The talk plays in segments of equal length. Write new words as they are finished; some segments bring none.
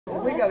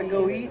We gotta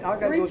go eat, I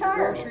gotta go to the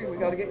grocery, we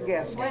gotta get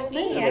gas. With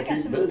me, I got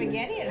some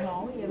spaghetti at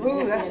home.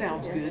 Ooh, that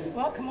sounds good.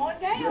 Well, come on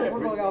down. We're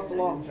gonna go out to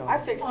Long John. I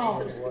fixed me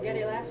some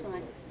spaghetti last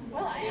night.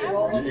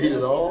 Well, You eat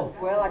it all?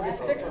 Well, I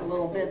just fixed a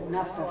little bit,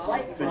 enough for a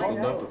plate. Fixed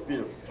enough to feed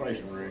a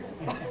thrashing rig.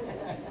 Yeah, how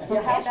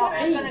That's what about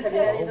I'm beans? gonna Have you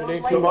had any of cook. those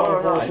lately?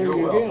 Tomorrow night, you're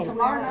welcome.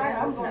 Tomorrow night,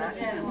 I'm going to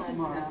Janet's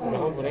tomorrow. I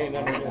hope it ain't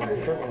under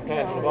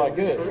circumstances like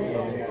this.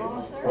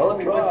 Well, I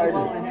tried. I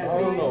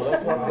don't know,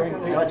 that's what brings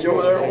people. Got you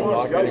over there together.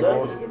 once, guys, that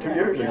was 2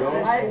 years ago.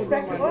 I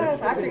expect it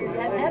was. I figured you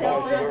hadn't had it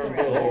since.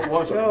 Oh,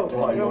 once or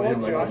twice, you know,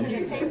 him like I used to.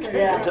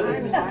 Yeah.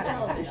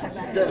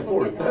 Can't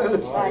afford it. I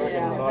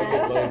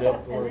get laid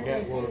up where it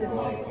can't work.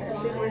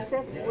 We're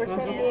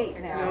 78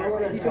 now. No,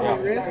 you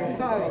told me rest and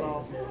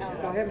Tylenol. I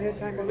haven't had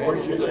time to go.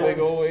 She's a big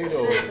old 80. I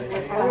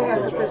will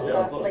have to Christmas. Oh,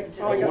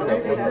 I got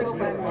that for Christmas by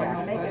my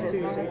house last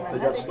Tuesday. They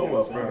got snow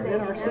up there. Then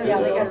our son.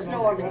 Yeah, they got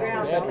snow on the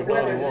ground, so the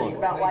weather's just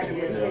about like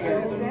it is here.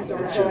 It's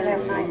going to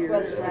have nice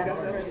weather tonight for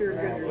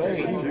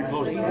Christmas. Too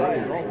close to the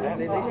grave.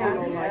 They stayed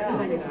all night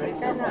singing.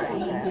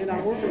 Then I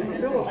worked for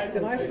Phyllis.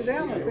 Can I sit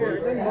down up there?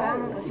 It doesn't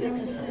bother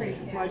me.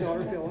 My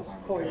daughter Phyllis,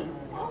 Hoyer.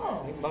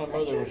 My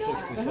mother was 67. I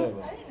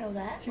didn't know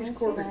that. She's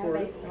court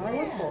reporter, and I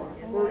work for her.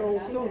 We're at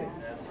Old Stony.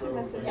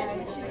 That's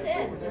what she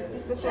said.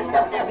 She's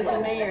up there with the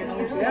mayor and all.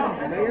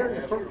 Yeah,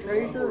 mayor, clerk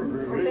treasurer,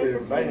 Really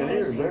banging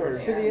ears there.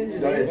 city engineer.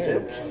 Got any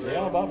tips?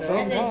 Yeah, about some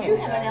And they do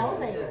time. have an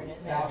elevator in it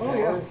now. Oh,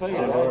 yeah.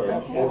 Yeah,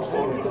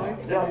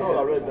 I know,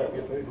 I read that.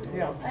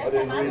 Yeah, Last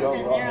time I was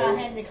in there, I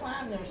had to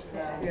climb those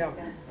steps. yeah.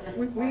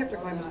 We have to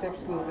climb the steps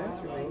to go to the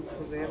bathroom though,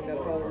 because they haven't got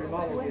it all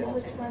remodeled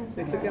yet.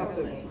 They took out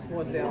the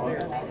one down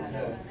there.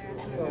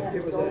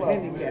 It was a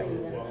handicap.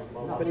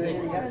 But they,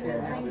 One of the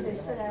things they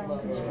said out on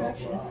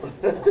construction.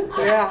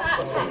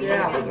 yeah, In the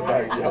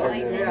yeah, backyard,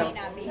 yeah.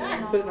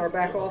 yeah. Put it in our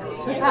back office.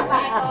 So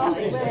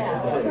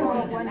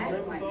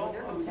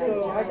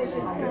I just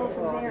want to get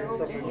from there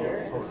over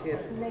here. This hit.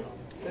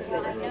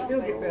 Well, I know, He'll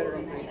but, get better, I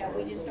think. you know,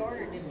 we just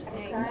ordered him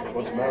today.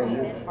 What's the matter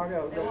with you? I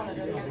gotta go.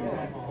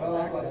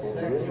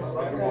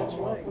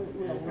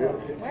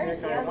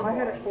 I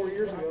had it 4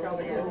 years ago. She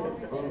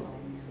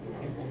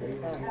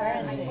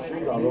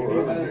got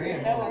over it.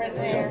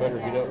 Better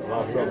get up and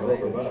walk Got over.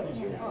 over back.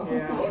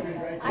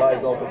 Yeah.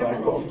 Slides off the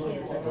back wall.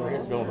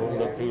 Don't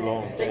hold up too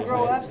long. They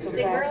grow up so The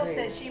girl fast.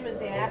 said she was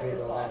the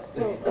afterthought.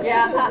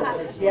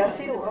 Yeah, yeah,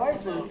 see, the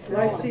boys been.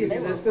 Nice seeing you,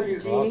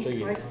 Elizabeth. I'll see Jeannie,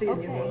 you. nice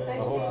seeing you. I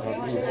hope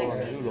not too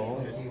far too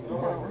long.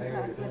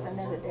 With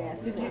another dad.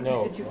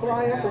 No. Did you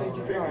fly up or did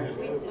you drive?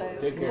 We flew.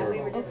 Take care. We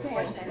were just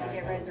fortunate to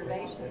get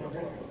reservations.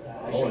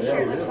 Oh, She yeah, sure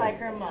we looks did. like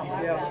her mom.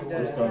 Yeah, she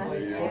This does. time of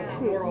year.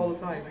 More all the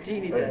time.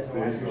 Jeannie does. I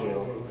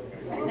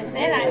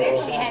said I knew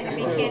she had to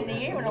be 10 a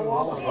year when I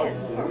walked in.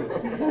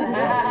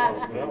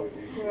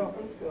 Well,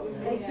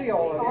 we'll see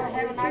all of you.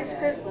 Have a nice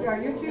Christmas.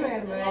 Yeah, you too,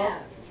 Annabelle.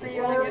 See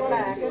you when I get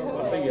back.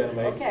 I'll see you in a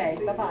minute. Okay,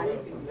 bye-bye.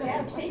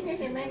 Yeah, see if you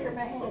can make her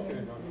behave.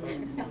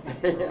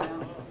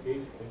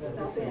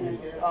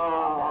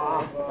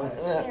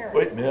 Sarah.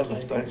 Wait a minute,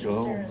 let's time to go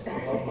home.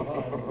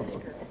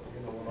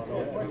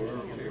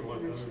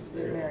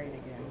 Married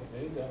again.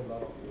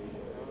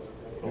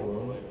 Oh,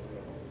 well.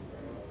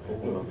 I've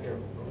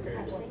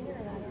seen her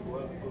and I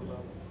don't know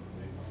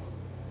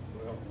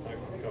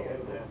her.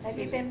 Have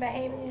you been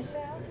behaving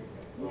yourself?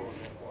 You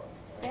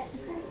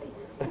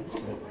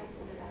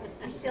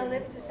still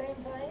live at the same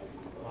place?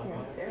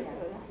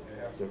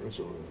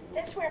 Sarasota.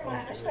 That's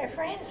where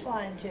Fran's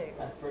flying to.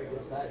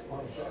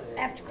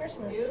 After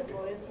Christmas,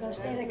 gonna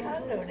stay in a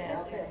condo down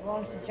there.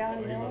 Belongs to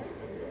Johnny Miller.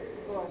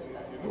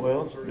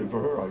 Well, good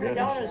for her, Her I guess.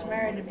 daughter's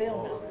married to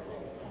Bill Miller. I'm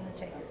gonna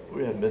tell you.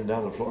 We hadn't been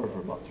down to Florida for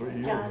about 3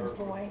 years. John's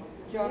boy.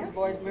 John's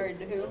boy's married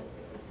to who?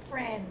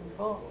 Fran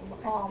Still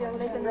Ballman.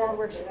 living Bill on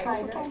works at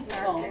Kaiser.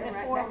 Oh. And the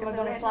four of them are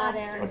gonna fly I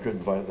down,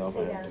 couldn't find it out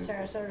stay down there. in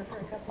Sarasota for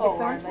a couple Oh, of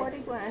It's on are they?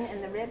 41,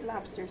 and the Red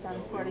Lobster's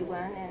on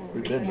 41, and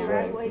We've the been to that.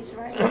 driveway's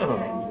right there.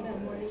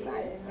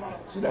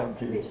 Sit down,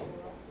 kid.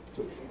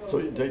 So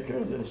you take care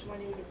of this.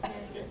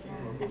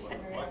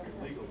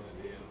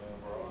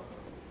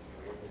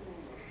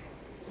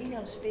 He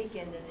don't speak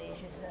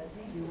Indonesian, does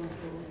he?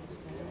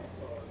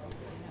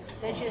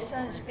 Does your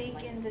son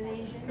speak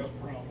Indonesian?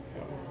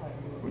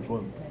 Which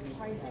one?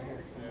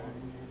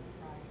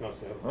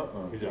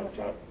 He's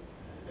outside.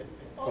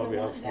 Oh, the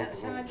one's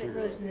outside that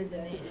goes in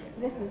Indonesia.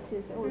 This is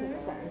his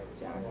oldest son,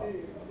 John.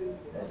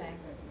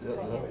 Yeah,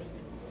 that.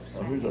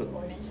 Now who's that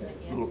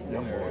little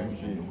young boy? Who's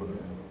he over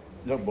there?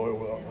 Young boy,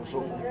 well, so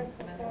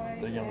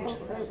the youngest.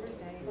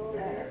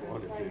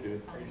 What did you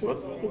do? It's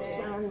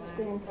John's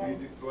grandson,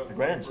 The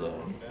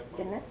grandson.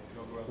 isn't it?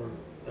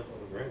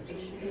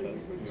 It's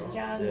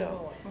John's Yeah.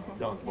 boy.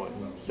 John boy.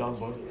 John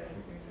boy.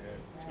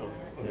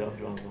 Yeah,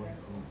 John boy.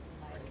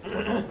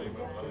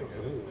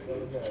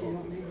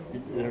 He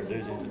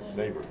introduced his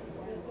neighbor.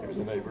 He was a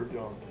neighbor,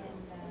 John.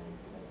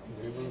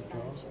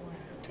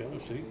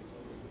 Tennessee.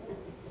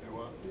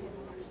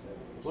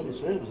 What he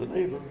said was a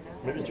neighbor.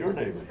 Maybe it's your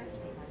neighbor.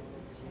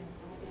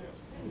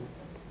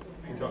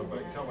 You talking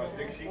about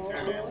Dick Sheets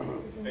there, Dan?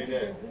 Hey,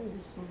 Dad, you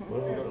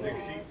know Dick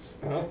Sheets?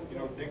 Huh? You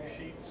know Dick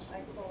Sheets?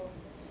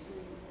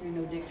 You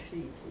know Dick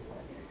Sheets is like.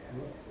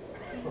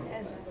 He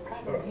has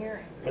problem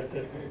hearing.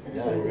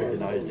 Yeah, I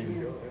recognized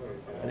him.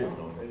 I didn't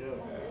know him.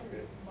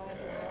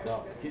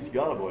 Now, he's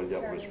got a boy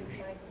that got whiskers.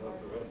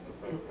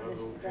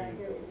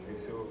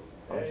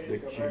 That's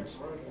Dick Sheets.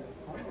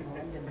 I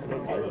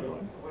don't know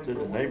him. It's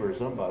a neighbor or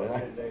somebody.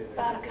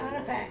 Bob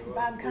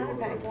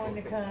Conopac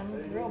wanted to come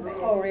real bad.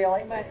 Oh,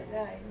 really? But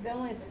the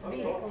only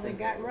vehicle they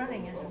got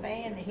running is a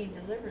van that he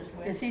delivers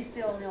with. Is he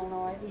still in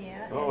Illinois?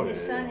 Yeah, Oh, and his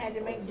yeah. son had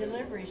to make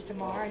deliveries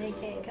tomorrow and he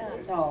can't come.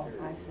 Oh,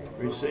 I see.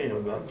 We see him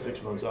about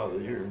 6 months out of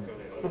the year.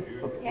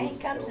 Yeah, he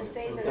comes and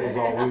stays at Stays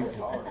our all week.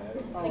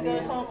 house. He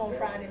goes home on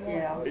Friday morning.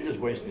 Yeah. He's just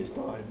wasting his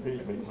time. He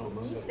ain't making no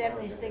money. He's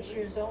 76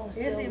 years old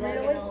and Is still he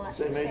lugging really? all that.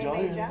 Same age I am. I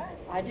am.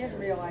 I didn't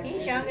realize.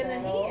 He's he younger was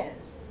than that he old.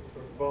 is.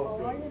 Oh,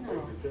 well, you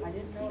know, I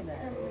didn't know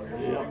that.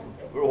 Yeah,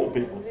 we're old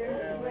people.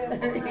 Yeah,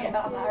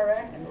 I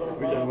reckon.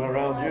 We done went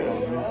around you.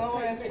 Oh,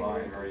 okay.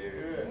 Fine, are you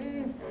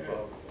good?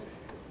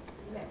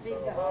 That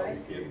big guy.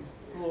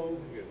 Hello.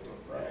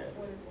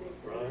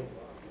 Ryan?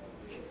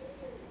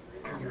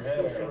 Get your head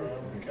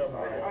around, come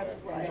around.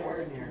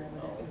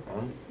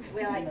 Huh?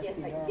 Well, I guess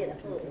I can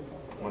get a little.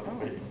 What to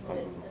be?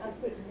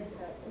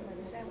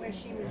 Is that where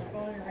she was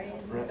born and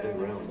raised? Around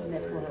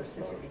That's where her there.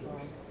 sister's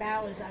on.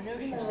 Bowers, I know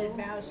she said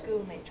Bowers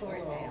School and they tore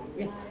it down.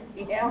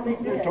 Yeah, they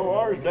They did. tore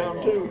ours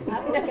down too. I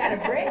would've got a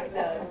brick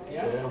though.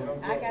 Yeah.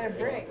 I got a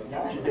brick.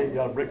 She did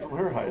got a brick from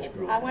her high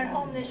school. I went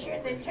home this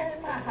year, they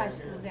turned my high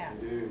school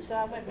down. So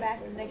I went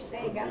back the next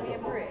day and got me a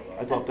brick.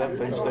 I thought that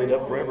thing stayed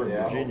up forever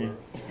in Virginia.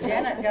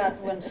 Janet got,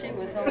 when she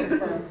was on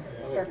for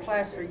her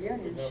class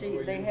reunion,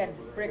 they had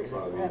bricks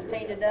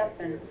painted up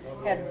and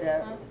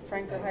had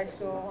Frankfurt High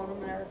School on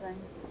them and everything.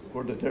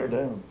 Where'd they tear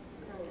down?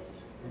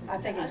 I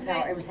think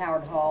it was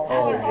Howard Hall.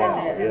 Oh, and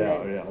yeah, the- and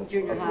yeah, the yeah.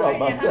 Junior I forgot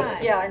high. about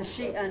that. Yeah,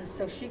 and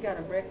so she got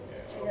a brick,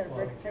 she had a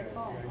brick to take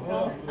home.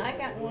 Well, I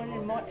got one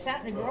in it's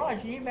out in the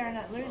garage and you better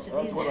not lose it.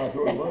 That's when I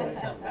threw it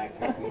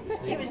away.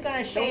 He was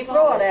gonna shave throw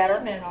all it the at her.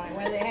 cement on it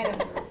where they had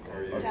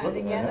them tied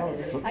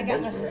together. I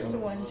got my sister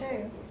one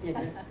too. You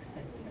did.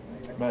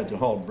 Imagine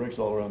hauling bricks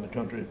all around the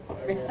country.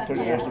 Took an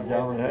extra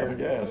gallon and a half of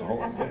gas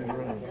hauling things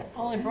around.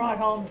 Only brought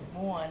home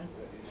one.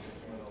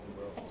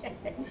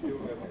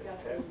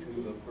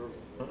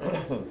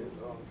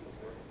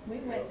 We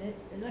went, it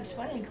looks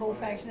funny in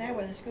Colfax now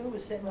where the school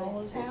was sitting, all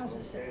those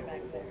houses sitting back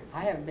there.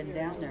 I haven't been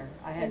down there.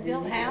 I They had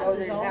built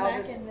houses all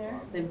back in there.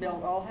 They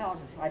built all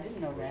houses. I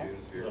didn't know that.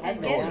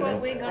 And guess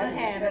what we're gonna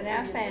have in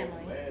our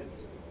family?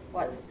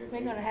 What? We're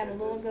gonna have a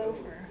little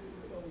gopher.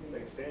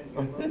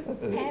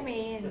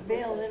 Hammy and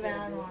Bill live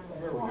out on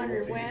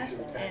 400 West,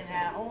 and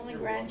our only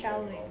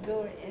grandchild that can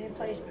go to any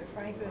place but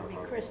Frankfurt would be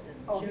Kristen.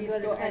 Oh, She'll he's go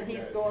to and Clinton.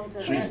 he's going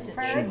to Kristen.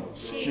 Prairie?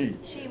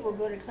 She will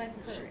go to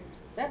Clinton Prairie.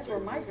 That's where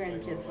my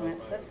grandkids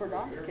went. That's where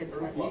Don's kids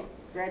went. He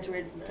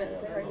graduated from Clinton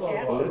Prairie.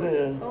 Yeah. Well, it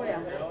is. Oh, yeah.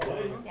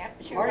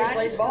 Yep, she Already rides the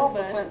played school ball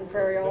for bus. Clinton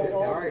Prairie all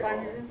the time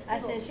he was in school. I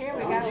says, here,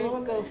 we got a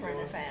little gopher in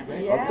the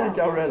family. I think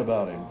I read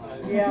about him.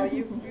 Yeah,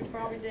 you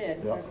probably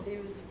did, Yeah. because he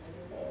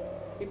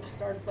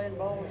started playing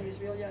ball when he was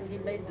real young. He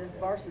made the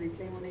varsity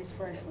team when he was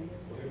freshman.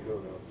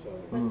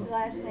 What's the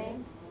last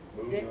name?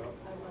 Dick?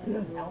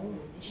 Oh,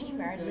 she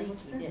married Lee.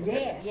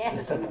 Yes.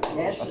 Yes.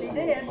 Yes, she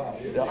did.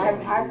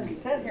 I was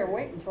sitting here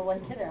waiting until they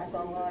get there. I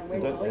thought, well, I'd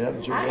wait till They they.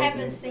 haven't sure I read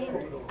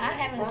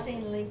haven't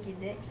seen Leaky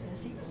Dick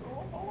since he was a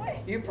little boy.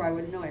 You probably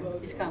wouldn't know him.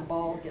 He's kind of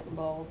bald, getting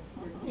bald.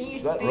 He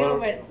used That to be over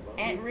runner- at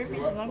Aunt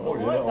Ruby's and Uncle Oh,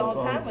 yeah, Lloyd's all all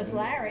the the time time. with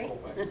Larry.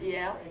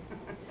 Yeah.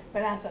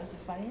 But I thought it was the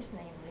funniest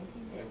name,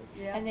 Leaky Dick.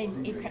 Yeah. And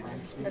he cried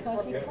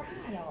because he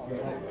cried all the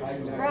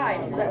time.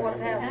 Cried, is that what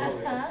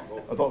happened? Uh-huh.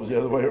 I thought it was the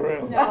other way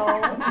around. No.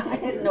 I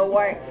didn't know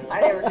why. I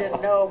never did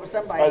know, but I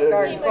somebody didn't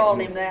started either.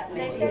 calling him that.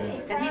 They said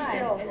he And he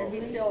still, cried. and he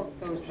still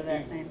goes by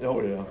that name.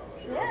 Oh, yeah.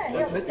 Yeah, That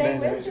he'll stay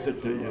nickname with you.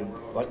 stick to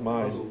you, like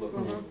mine.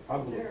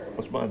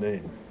 What's my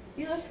name?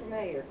 You look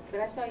familiar, but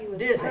I saw you with,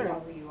 Dizzy. I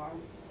know who you are.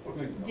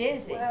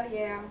 Dizzy. Well,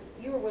 yeah,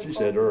 you were with She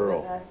said Francis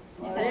Earl. with us.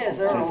 It is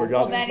She Earl. forgot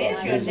Well, to that spell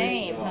is your Dizzy.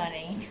 name,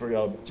 honey. She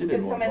forgot, she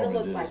didn't want to Somebody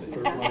call that me looked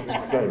Dizzy. like you.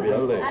 She's trying to be a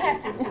lady. I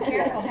have to be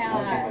careful how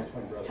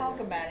I talk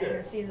about him.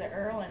 It's either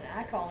Earl and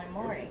I call him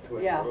Marty.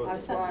 Yeah,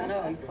 that's why I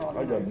know he called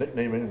I got a him.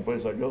 nickname any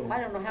place I go.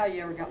 I don't know how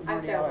you ever got I'm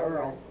Marty out of Sarah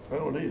Earl. I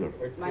don't either.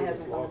 My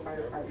husband's on the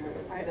fire department.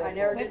 I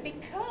never But did.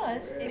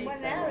 because it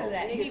wasn't out of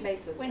that. His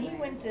face was When he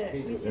familiar. went to,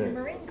 he was in the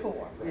Marine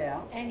Corps.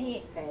 Yeah. And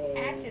he Hey.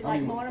 acted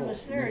like Mortimer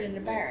Snurd in the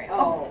barracks.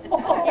 Oh.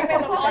 You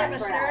remember Mortimer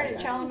That's Snurd right. and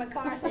Charlie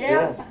McCarthy?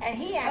 Yeah. And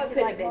he Oh, acted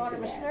couldn't like have been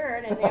Mortimer too bad.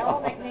 Snurd, and they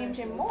all nicknamed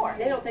him Mort.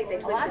 They don't think they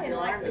Well, I twisted didn't your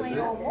like arm. plain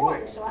old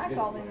Mort, so I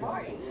called him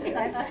Marty.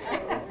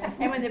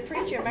 And when the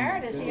preacher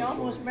married us, he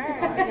almost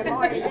married me to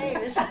Marty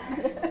Davis.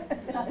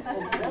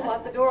 They'll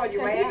lock the door on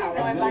your Because way he didn't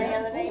know out. anybody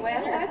other name.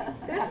 Well,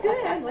 that's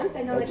good. At least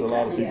they know That's they a can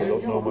lot of trust people you.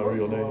 don't know my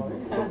real name.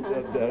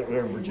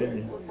 They're in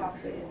Virginia. We'll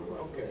talk to you.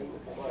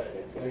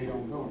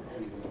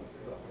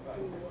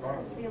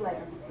 See you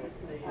later.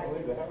 I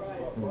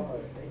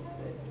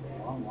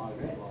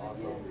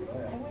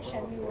wish I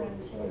knew where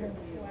I'd seen her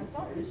before. I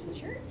thought it was a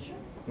church.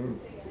 Hmm.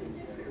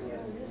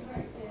 Just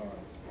like,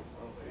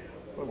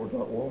 Well, we're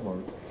not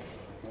Walmart.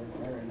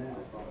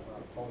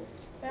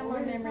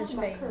 Family members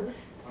fading.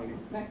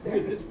 Who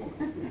is this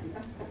woman?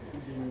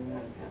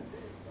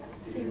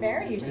 See,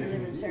 Barry used to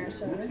live in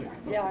Sarasota.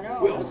 Yeah, I know.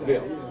 Well, it's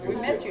Bill. We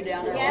met you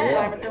down there Yeah. one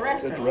time at the At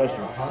restaurant. the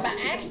restaurant. By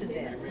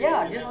accident.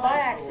 Yeah, just by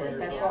accident,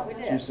 that's what we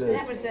She did. said,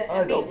 That was the-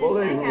 I don't this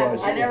believe thing what I- I I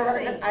said.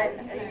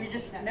 never, you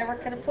just never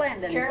could have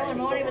planned anything. Carol and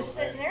Marty was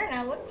sitting there and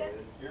I looked at,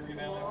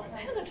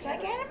 it looks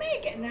like Anna Mae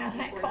getting out of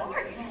that car.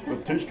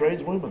 With two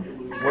strange women.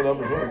 One of them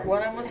was her. One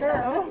of them was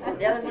her,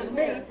 the other was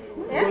me.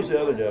 Who was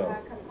the other gal?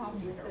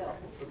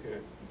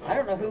 I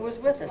don't know who was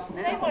with us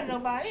There now. wasn't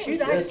nobody. It Shoot,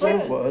 was I There just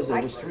slept. was, there I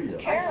was three of them.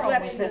 I Carol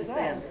slept was since with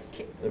then. us.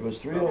 There was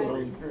three of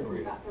them.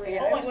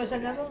 Yeah, Oh, it was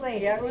another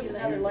lady. Yeah, it was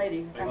another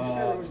lady. I'm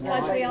sure it was another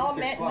Because we lady. all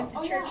met and went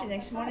to church the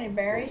next morning and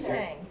Barry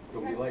sang.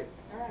 Gonna be late.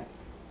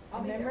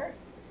 Remember?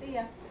 See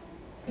ya.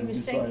 He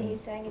was singing, he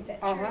sang at that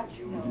Uh-huh. church.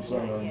 Did you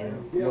sign on there?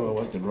 No, I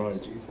went to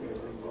rights.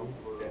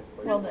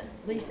 Well, at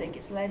least they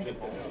gets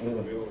legible.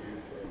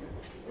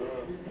 Yeah.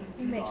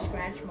 He makes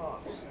scratch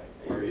marks.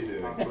 How are you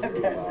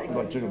doing? Does he?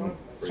 Like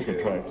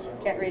chicken tracks.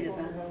 Can't read it,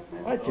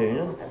 huh? I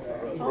can.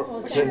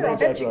 Almost 10 had,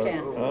 minutes bet after you I, can.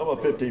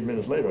 about 15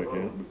 minutes later I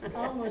can.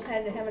 almost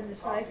had to have a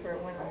decipher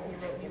when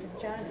he wrote me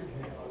from China.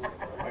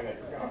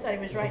 I thought he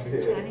was writing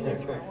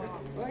Chinese for a while.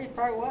 Well, he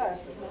probably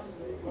was.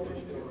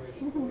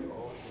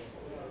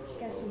 He's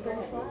got some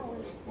pretty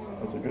flowers.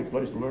 That's a good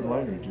place to learn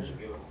languages.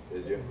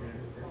 Did you?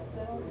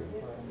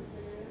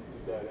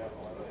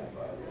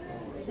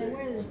 So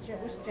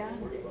what's John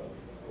do?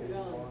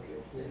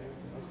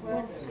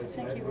 Well, I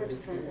think he works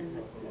for, is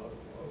it?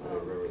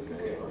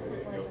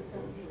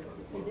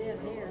 He did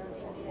here.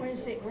 Where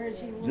is he? Is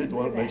he the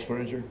one that makes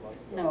furniture?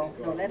 No,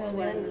 that's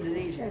one in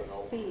Indonesia.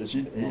 Is he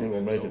ain't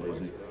gonna make it, is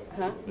he?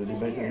 Huh? Did he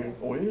make it here?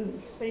 Oh, he is.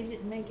 But he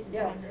didn't make it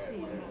Yeah. down to see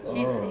him.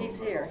 Oh. He's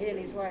here. He and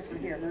his wife are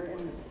here. They're In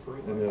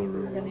the other in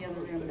room. the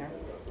other room there.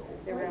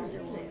 They're Where out. does he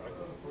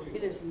live? He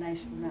lives in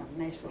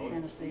Nashville,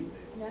 Tennessee.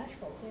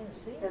 Nashville,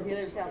 Tennessee. Or he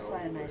lives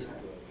outside of Nashville.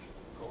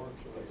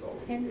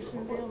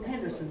 Hendersonville.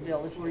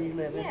 Hendersonville is where you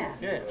live, isn't it?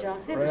 Yeah. John,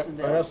 Right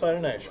Hendersonville. outside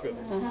of Nashville.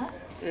 Uh-huh.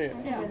 Yeah.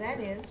 Where that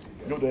is.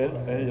 Go to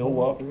any old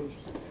Whoppers?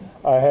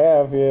 I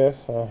have, yes,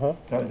 uh-huh.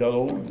 Kinda got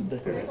old, did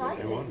they? They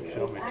wanted to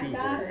sell me two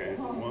burger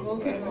one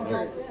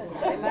time.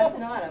 They must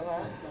not have,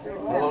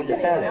 How long you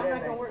had I'm it?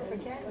 not gonna work for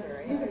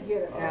Cadbury.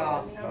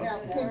 Yeah.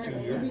 2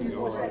 years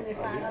ago, I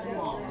 75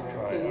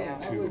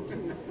 tried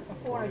two.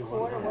 4 and a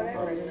quarter,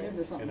 whatever.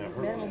 And I heard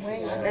Minimum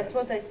wage. That's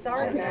what they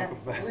started at.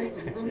 Yeah,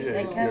 come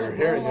your and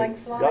hearing go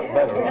like got flies.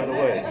 better right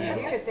away.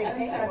 If they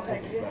pay us, they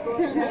just go up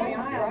and down the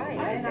aisle.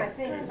 And I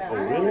think about Oh,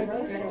 really? I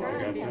got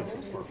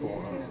this for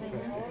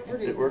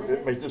 $400.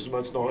 It made this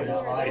much noise? I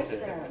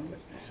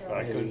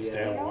couldn't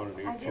stand one of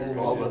these chairs.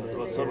 Well,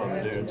 but some of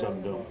them do and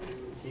some don't.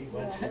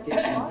 When I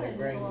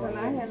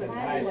have an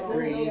ice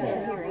cream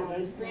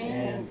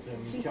and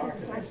some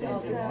chocolate. That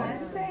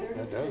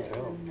does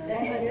help.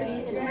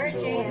 It's Mary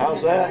Jane.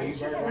 How's that? You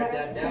better write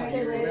that down, you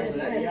remember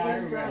that, yeah, I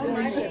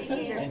remember that.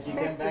 And she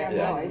come back.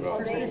 Yeah.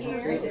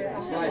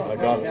 I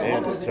got an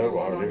aunt that's terrible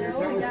hard of hearing.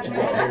 She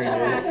got hearing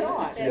aid.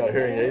 She got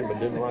hearing aid but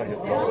didn't like it.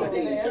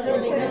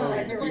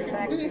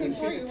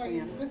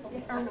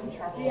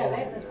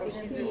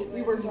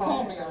 You were to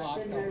call me a lot.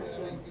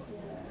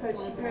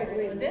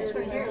 This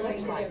one here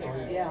looks like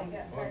her. Yeah.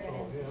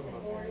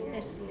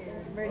 This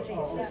Mary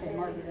Jane's sister. Oh,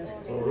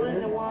 One in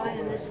the really? wine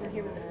and this one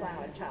here with the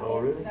flower top. Oh,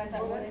 really? She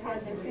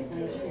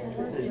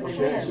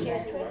had She some-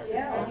 has twins. she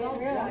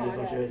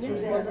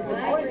had some- The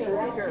boys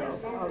are girls.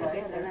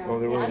 Oh,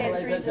 they were. She had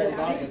 3 sisters.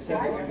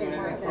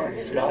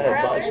 Yeah, I had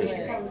 5 sisters.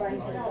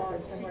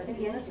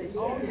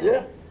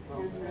 Yeah.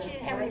 She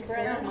didn't have any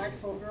Sarah brothers.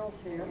 Maxwell girls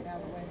here.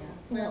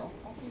 Well,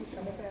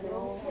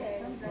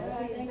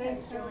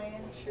 Thanks,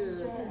 Joanne. sure.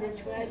 The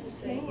twins.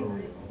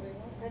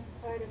 That's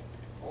part of.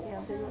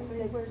 Yeah,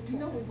 they were. You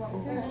know we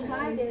want to.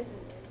 Hi, this.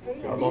 I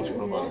lost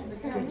one of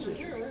my twin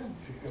sisters.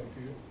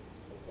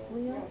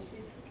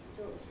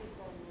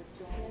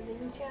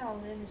 Didn't tell,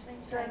 they're the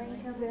same family.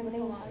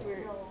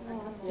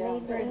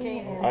 Mary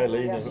Jane.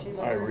 Eileen is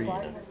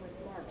Irene.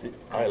 See,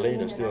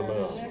 Eileen is still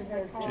now.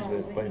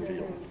 She's in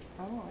Plainfield.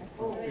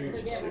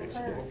 She's sick.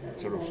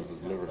 Cirrhosis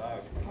of the liver.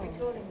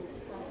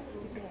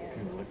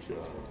 Too much,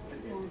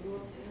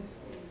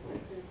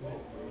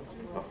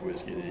 not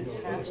whiskey,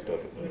 they stuff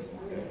it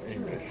in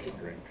English to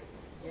drink.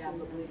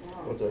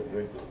 What's that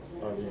drink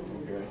that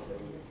Eileen drank?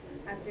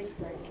 I think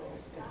so.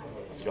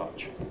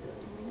 Scotch.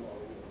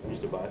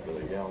 Used to buy it by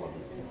the gallon.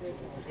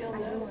 Still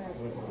do.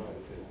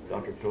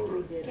 Doctor told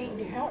her,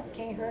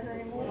 Can't hurt her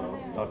anymore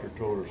now. doctor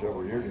told her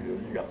several years ago,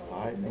 you got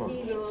 5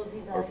 months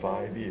or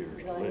 5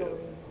 years to live.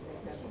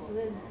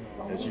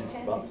 And she's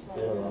about,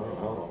 yeah, I don't know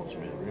how long she's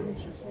been really.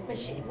 But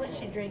what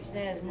she drinks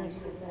now is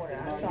mostly water.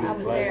 I saw, Big I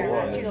was glass of there not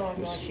wine too long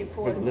ago, she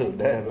poured with a little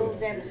dab of-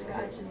 of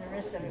scotch and the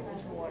rest of it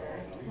was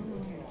water.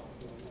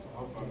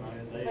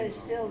 But it's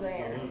still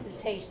there,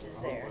 the taste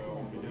is there.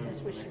 That's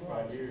what she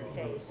wants, the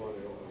taste.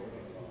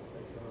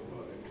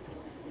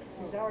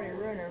 She's already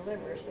ruined her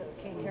liver, so it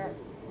can't hurt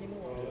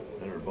anymore.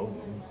 And her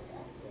bone.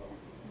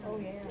 Oh,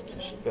 yeah.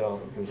 She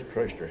fell, just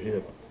crushed her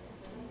hip.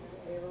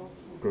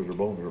 Cause her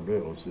bones are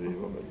built, see,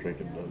 I'm not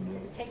drinking nothing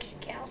It yet. takes your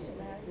calcium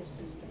out of the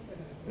system.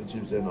 And she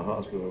was in the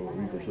hospital a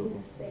week or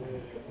so.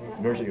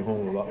 Nursing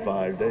home about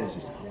 5 days.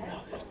 She said, oh,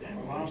 now this damn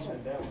place.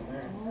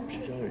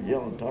 She started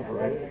yelling top of her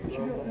head. She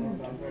went home.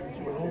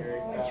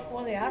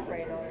 Before they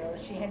operated on her,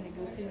 she had to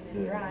go through the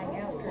Yeah. drying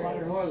out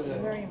Wonder whether the-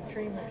 period, Miriam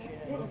Tremors, you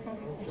know.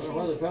 Well,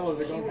 whether the fellows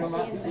are gonna come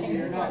out to see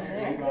you or not, Steve,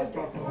 I was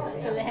talking about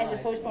that. So they had to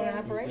postpone an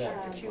operation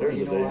for 2 There's a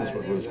weeks. Davis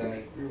for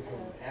Christmas. Group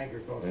from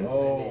agriculture.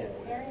 Oh.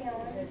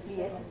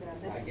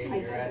 I gave you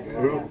your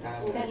address. Who?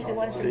 That's the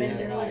one from Steve.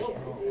 Indonesia.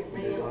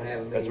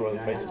 That's where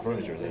they make the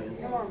furniture there.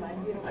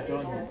 I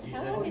told you, you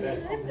How said long the has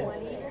he best, lived over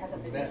here?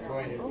 the best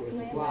way to, was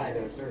to fly to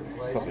a certain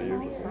place. Couple of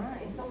years.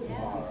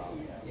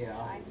 Yeah,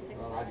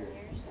 well, I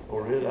just,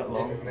 Over here that didn't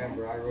long?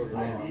 remember, I wrote it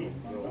down,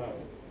 so.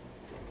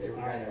 They were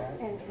kind of, I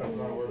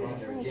thought it was on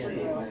their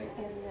agenda, I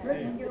think.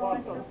 And you're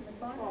also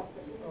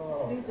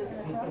do the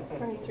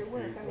furniture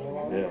work, I mean,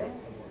 Yeah.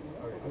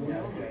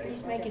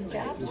 He's making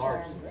jobs for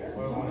him.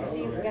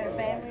 See, we got a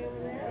family over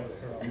there?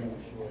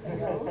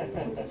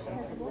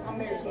 Well,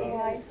 his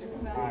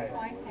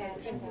wife had,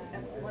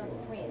 one of the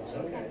twins,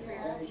 she's got 3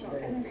 or 4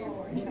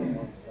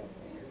 children.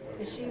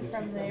 Is she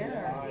from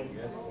there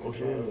Oh,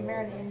 she or is. he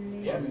married in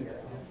Indonesia?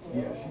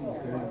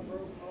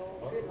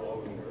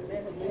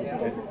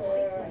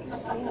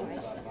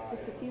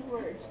 just a few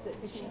words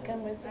that Did she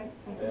come with us?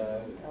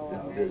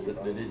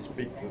 Did he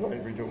speak the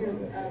language over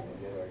there?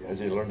 Has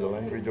he learned the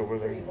language over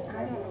there? I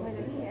don't know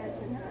whether he has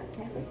or not.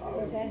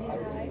 Is that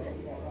his wife?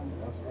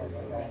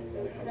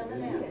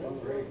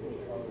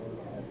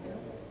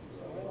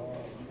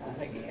 I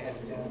think he has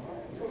to.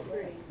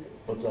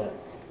 What's that?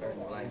 Learn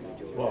the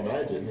language over Well,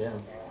 imagine, yeah.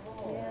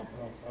 Yeah.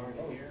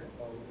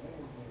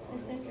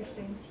 That's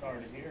interesting.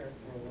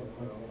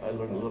 I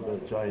learned a little bit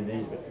of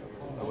Chinese, but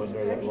I wasn't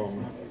there that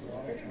long.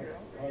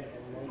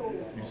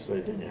 You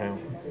say Ding Hao.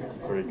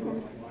 Very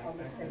good.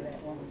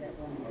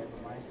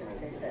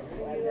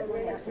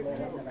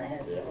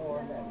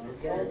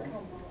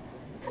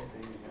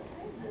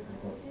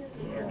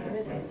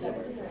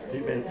 He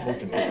made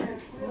fortune for him.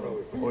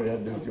 All you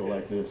had to do is go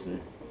like this, see?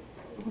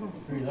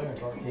 Who you looking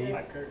for, Keith?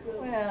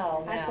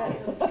 Well, I now.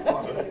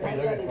 thought, Who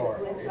you looking for?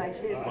 went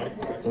like this,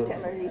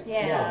 tell her he's.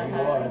 Yeah. He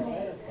was.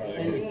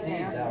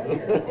 Steve's out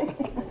here.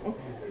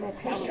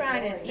 He's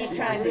trying to,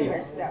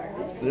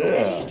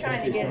 Yeah. he's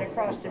trying to get it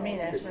across to me,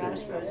 that's what I'm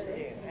supposed to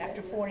do,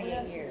 after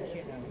 48 years,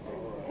 you know.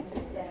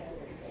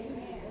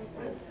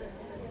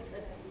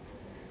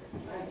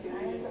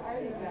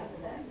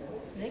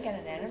 They got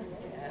an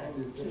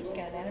anniversary, he's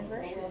got an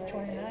anniversary, the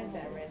 29th,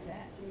 I read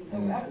that.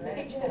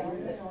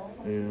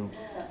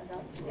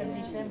 Yeah. In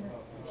December.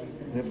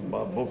 Him and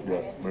Bob both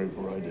got married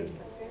before I did.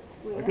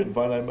 I couldn't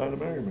find out might have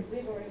married me.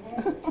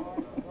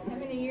 How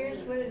many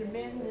years would it have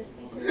been this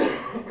December?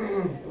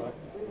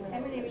 How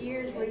many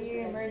years were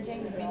you and Mary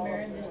Jane to be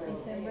married this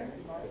December?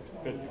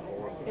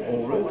 54.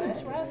 Oh, really?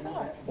 That's what I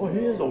thought. Well, he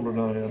is older than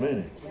I am,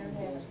 ain't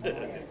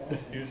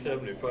You was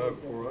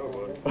 75 before I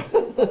was.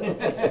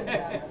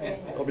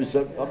 he? I'll be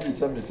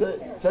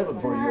 77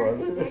 before you are.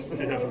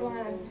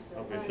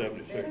 I'll be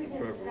 76 in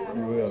February.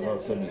 You will,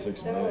 not 76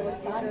 in May.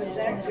 I'm trying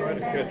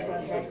to catch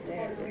my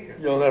sister.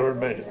 You'll never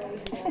make it.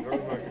 Never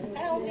make it.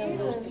 How old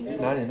are you?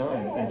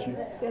 99, ain't you?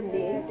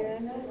 78.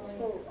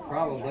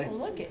 Probably.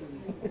 Look it.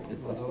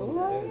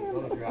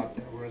 Those are out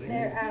there, were they?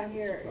 They're out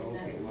here.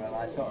 Okay, well,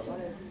 I saw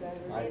them.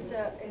 It's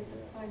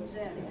on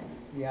Zen.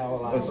 Yeah,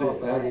 well, I Let's see,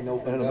 saw, I didn't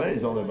open Anna it up.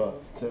 Mae's only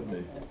about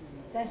 70.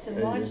 That's the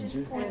Hey, largest didn't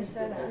you?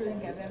 poinsettia I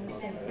think I've ever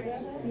seen.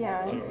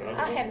 Yeah.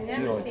 I have She's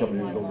never only a couple seen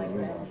years one older than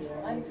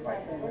like me.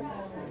 that.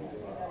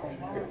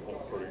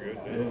 Pretty good,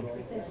 Yeah. didn't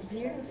It's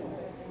beautiful.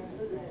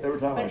 Every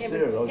time I But see it her,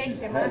 would though, take she's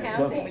to my had house, it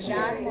something. would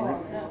die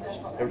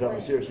for Every time I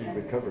see her, she's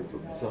recovered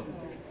from something.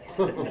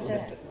 What's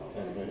that?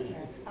 Anna Mae.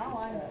 Oh,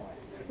 I know.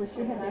 Well,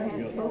 she had to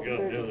have both got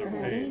the other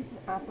her page. knees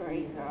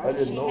operated I on.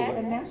 didn't know had-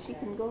 And that. now she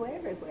can go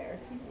everywhere.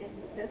 She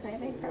doesn't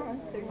have any problem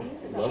with her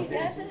knees at No. all. She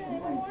doesn't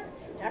anymore.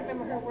 I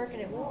remember her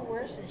working at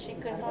Woolworths and she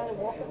couldn't hardly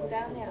walk up and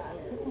down the aisle.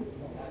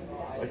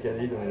 I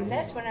can't eat her anymore.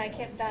 That's when I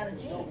kept Donna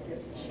Jean.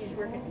 She's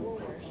working at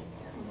Woolworths.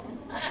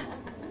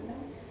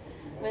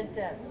 But,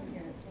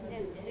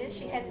 and then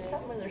she had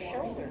something with her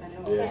shoulder.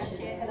 Yeah.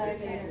 See,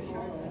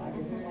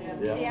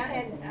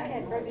 Yeah. I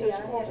had broke those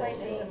 4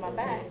 places in my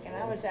back and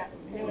I was out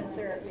doing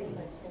therapy.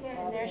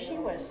 And there she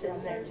was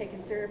sitting there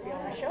taking therapy on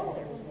her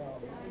shoulder.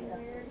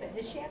 But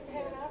did she have to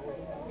have it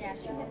operated? Yeah,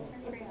 she had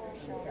surgery on her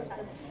shoulders.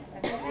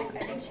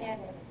 I think she had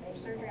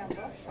surgery on both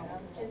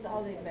shoulders. Is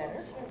all the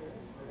better?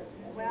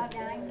 Well,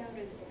 now I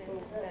noticed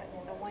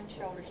that the one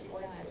shoulder she's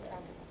done is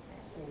probably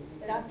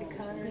this. Dr.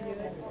 Connor do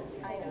it?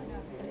 I don't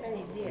know. I bet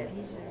he did.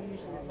 He's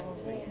usually a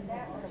old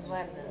man from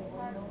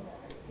Lebanon.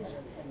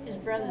 His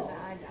brother's an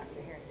eye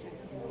doctor here too.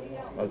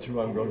 That's who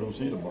I'm going to go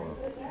see tomorrow.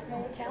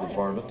 Tell The him.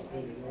 varmint.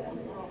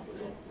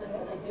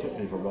 Took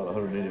me for about I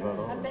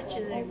 $185. bet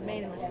you they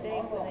made a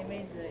mistake when they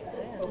made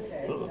the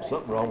lens.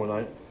 Something wrong when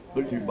I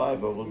look through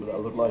bifocals, but I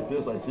look like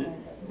this, I see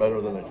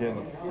better than I can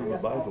through the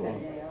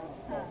bifocal.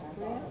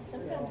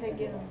 Sometimes they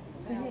get them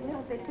You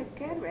know, they took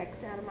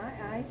cataracts out of my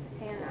eyes,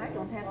 and I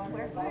don't have to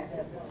wear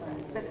glasses.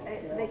 But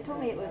they told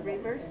me it would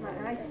reverse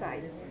my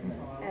eyesight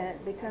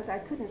because I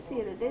couldn't see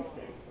at a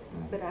distance,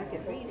 but I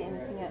could read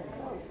anything up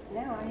close.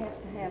 Now I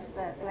have to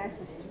have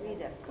glasses to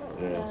read up close.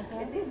 Yeah.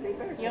 It did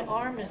reverse it. Your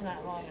arm is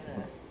not long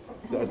enough.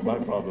 That's my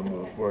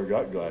problem before I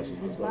got glasses.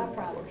 Was My that,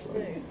 problem of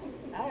course. too.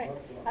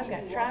 I've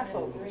got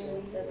trifocals,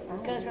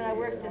 because when I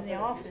worked in the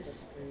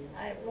office,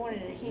 I wanted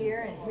to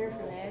hear and hear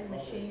from the ad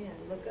machine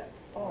and look up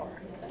far.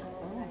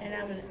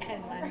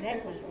 And my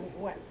neck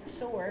was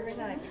sore every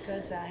night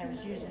because I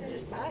was using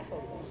just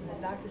bifocals. And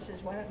the doctor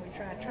says, why don't we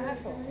try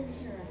trifocals?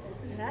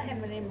 And I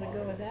haven't been able to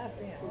go without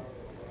them.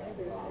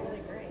 They were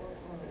really great.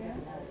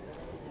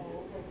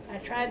 I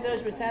tried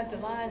those without the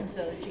lines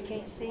though, that you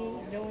can't see.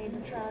 Don't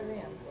even try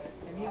them.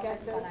 Have you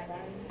got those?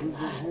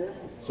 I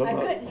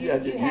Somehow, couldn't. yeah,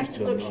 You get have used to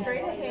to look them.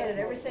 straight ahead at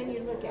everything you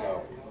look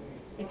at.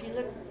 If you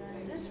look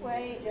this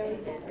way,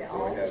 they're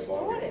all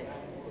distorted.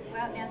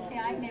 Well, now see,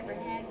 I've never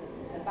had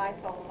the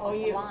bifocal Oh,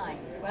 you- lines.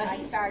 well, I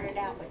he's- started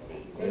out with these.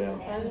 Yeah,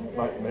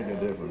 might make a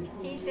difference.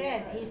 He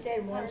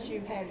said once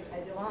you've had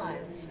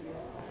lines,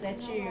 that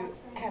you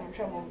having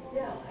trouble.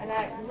 And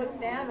I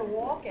looked down to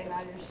walk and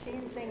I was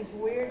seeing things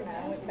weird and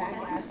I went back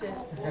and I said,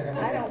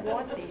 I don't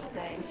want these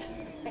things.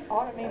 It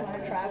ought to be my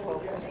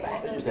trifocals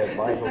back. I just had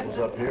bifocals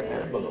up here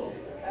and below.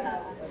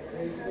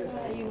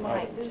 You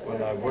might.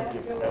 When I worked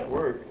at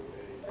work,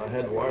 I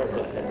had wires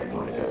up here,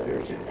 mic up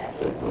here.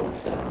 So